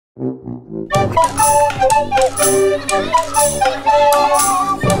I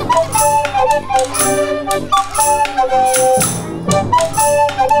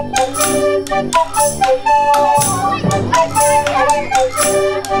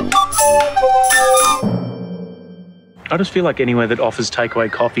just feel like anywhere that offers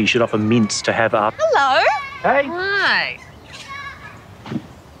takeaway coffee should offer mints to have up. Hello. Hey. Hi.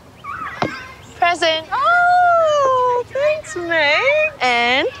 Present. Oh, thanks, mate.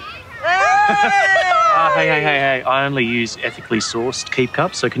 And? Hey. I only use ethically sourced keep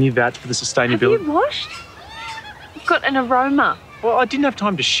cups, so can you vouch for the sustainability? Have you washed? You've got an aroma. Well, I didn't have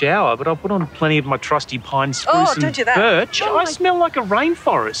time to shower, but I put on plenty of my trusty pine spruce don't do that. birch. Oh, I smell like a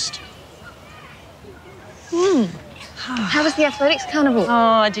rainforest. How was the athletics carnival? Oh,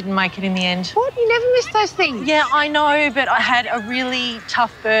 I didn't make it in the end. What? You never miss those things. Yeah, I know, but I had a really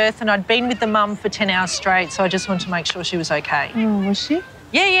tough birth and I'd been with the mum for 10 hours straight, so I just wanted to make sure she was okay. Oh, was she?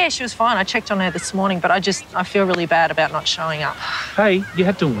 Yeah, she was fine. I checked on her this morning, but I feel really bad about not showing up. Hey, you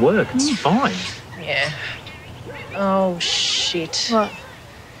had to work. It's fine. Yeah. Oh, shit. What?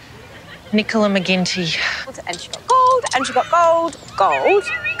 Nicola McGinty. And she got gold, and she got gold,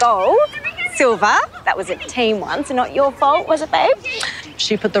 gold, silver. That was a team one, so not your fault, was it, babe?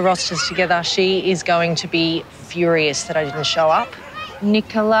 She put the rosters together. She is going to be furious that I didn't show up.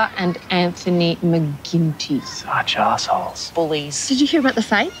 Nicola and Anthony McGinty. Such assholes. Bullies. Did you hear about the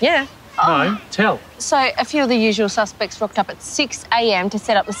fate? Yeah. No, tell. So a few of the usual suspects rocked up at 6 a.m. to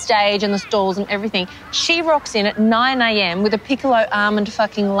set up the stage and the stalls and everything. She rocks in at 9 a.m. with a piccolo almond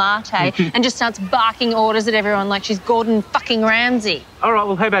fucking latte and just starts barking orders at everyone like she's Gordon fucking Ramsay. All right,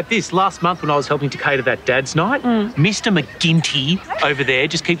 well, how about this? Last month when I was helping to cater that dad's night, Mr. McGinty over there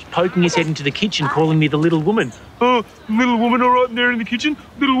just keeps poking his head into the kitchen, calling me the little woman. Oh, little woman all right in there in the kitchen?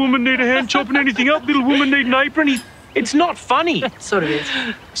 Little woman need a hand chopping anything up? Little woman need an apron? It's not funny. Sort of is.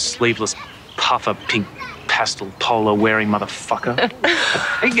 Sleeveless puffer, pink pastel polo wearing motherfucker.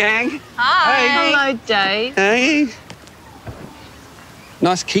 Hey, gang. Hi. Hello, Dave. Hey.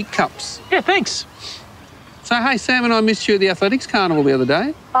 Nice keep cups. Yeah, thanks. So, hey, Sam and I missed you at the athletics carnival the other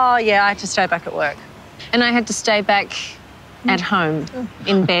day. Oh, yeah, I had to stay back at work. And I had to stay back at home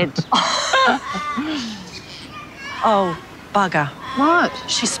in bed. Oh, bugger. What?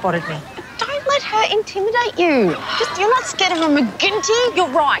 She spotted me. Don't let her intimidate you. You're not scared of a McGinty. You're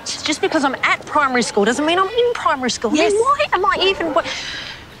right. Just because I'm at primary school doesn't mean I'm in primary school. Yes. Then why am I even...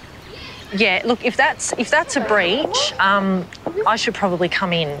 Yeah, look, if that's a breach, I should probably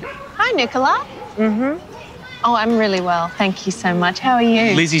come in. Hi, Nicola. Oh, I'm really well. Thank you so much. How are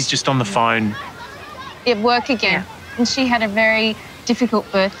you? Lizzie's just on the phone. At work again. Yeah. And she had a very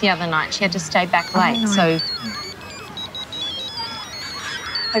difficult birth the other night. She had to stay back late, no. so...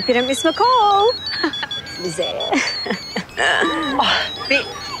 Hope you don't miss my call. Lizzie.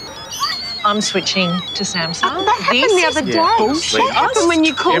 I'm switching to Samsung. that happened the other day. Bullshit. What happened when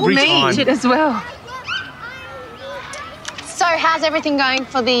you called Every me? time. Did as well. So how's everything going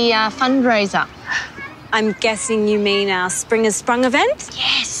for the fundraiser? I'm guessing you mean our Spring Has Sprung event?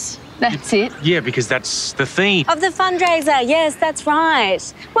 Yes. That's it. Yeah, because that's the theme. Of the fundraiser, yes, that's right.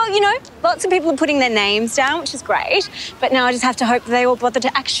 Well, you know, lots of people are putting their names down, which is great, but now I just have to hope they all bother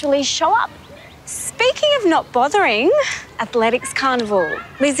to actually show up. Speaking of not bothering, athletics carnival.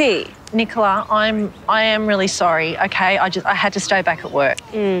 Lizzie. Nicola, I am really sorry, okay? I had to stay back at work.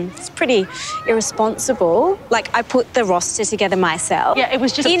 It's pretty irresponsible. Like, I put the roster together myself. Yeah, it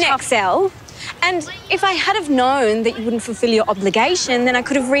was just in tough... Excel. And if I had have known that you wouldn't fulfil your obligation, then I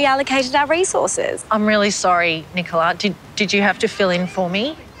could have reallocated our resources. I'm really sorry, Nicola. Did you have to fill in for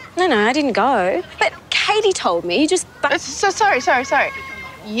me? No, I didn't go. But Katie told me, you just... So sorry.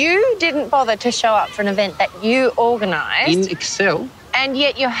 You didn't bother to show up for an event that you organised. In Excel. And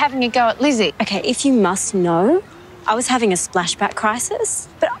yet you're having a go at Lizzie. Okay, if you must know, I was having a splashback crisis,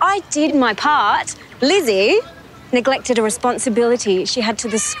 but I did my part. Lizzie neglected a responsibility she had to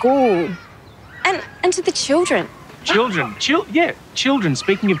the school and to the children. Children. Children.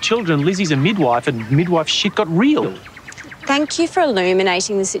 Speaking of children, Lizzie's a midwife and midwife shit got real. Thank you for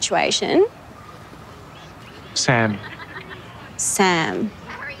illuminating the situation. Sam.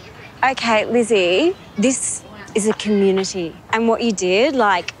 Okay, Lizzie, this is a community. And what you did,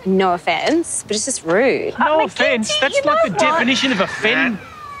 like, no offence, but it's just rude. No offence. That's like the definition of offend.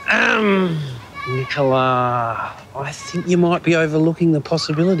 Nicola, I think you might be overlooking the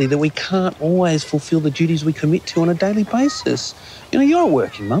possibility that we can't always fulfil the duties we commit to on a daily basis. You know, you're a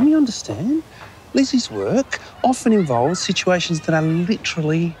working mum, you understand. Lizzie's work often involves situations that are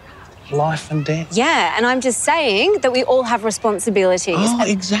literally life and death. Yeah, and I'm just saying that we all have responsibilities. Oh,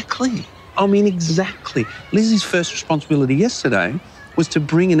 exactly. I mean, exactly. Lizzie's first responsibility yesterday was to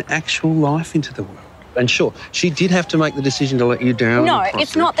bring an actual life into the world. And sure, she did have to make the decision to let you down. No,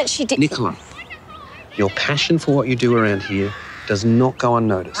 it's not that she did. Nicola, your passion for what you do around here does not go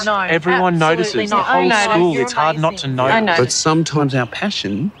unnoticed. No, Everyone notices. The not. whole notice. school. You're It's hard not to notice. I know. But sometimes our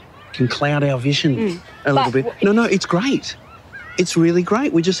passion can cloud our vision a little bit. No, it's great. It's really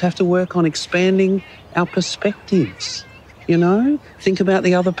great. We just have to work on expanding our perspectives, you know? Think about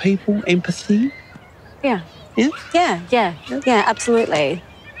the other people, empathy. Yeah. Yeah? Yeah, absolutely.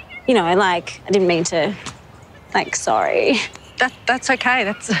 You know, like, I didn't mean to, like, sorry. That's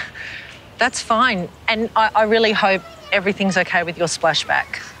okay. That's fine. And I really hope everything's okay with your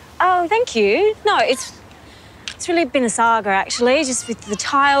splashback. Oh, thank you. No, it's really been a saga, actually, just with the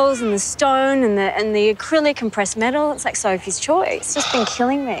tiles and the stone and the acrylic and pressed metal. It's like Sophie's choice. It's just been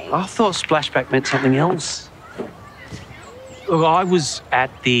killing me. I thought splashback meant something else. Look, I was at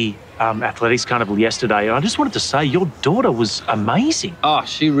the athletics carnival yesterday, and I just wanted to say your daughter was amazing. Oh,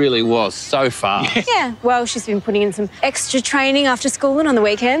 she really was so fast. Yeah, well, she's been putting in some extra training after school and on the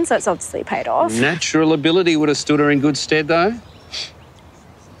weekends, so it's obviously paid off. Natural ability would have stood her in good stead, though.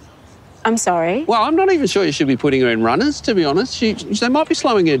 I'm sorry. Well, I'm not even sure you should be putting her in runners, to be honest. They might be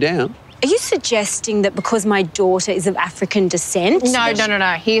slowing her down. Are you suggesting that because my daughter is of African descent? No.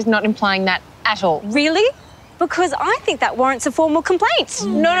 He's not implying that at all. Really? Because I think that warrants a formal complaint.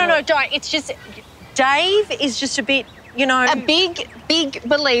 No, don't. It's just Dave is just a bit, you know... A big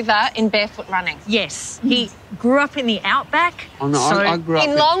believer in barefoot running. Yes. He grew up in the outback. Oh, no, so I grew up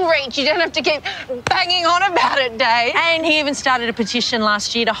In Longreach, you don't have to keep banging on about it, Dave. And he even started a petition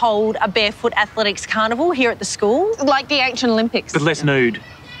last year to hold a barefoot athletics carnival here at the school. Like the ancient Olympics. But less nude.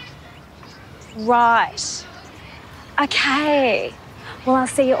 Right. Okay. Well, I'll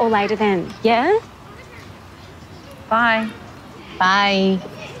see you all later then, yeah? Bye. Bye.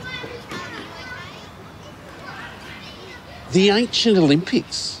 The ancient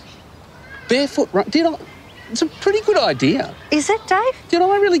Olympics. Barefoot run. It's a pretty good idea. Is it, Dave? Did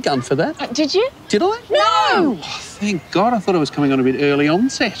I really gun for that? Did you? Did I? No! Oh, thank God. I thought it was coming on a bit early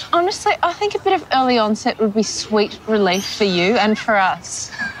onset. Honestly, I think a bit of early onset would be sweet relief for you and for us.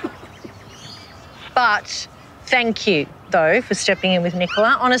 But thank you, though, for stepping in with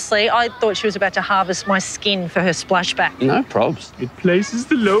Nicola. Honestly, I thought she was about to harvest my skin for her splashback. No probs. It places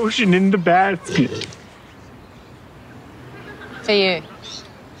the lotion in the basket. For you.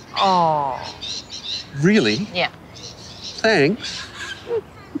 Oh. Really? Yeah. Thanks.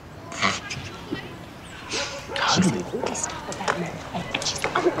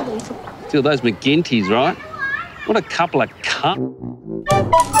 Still, those McGINTYs, right? What a couple of cunts.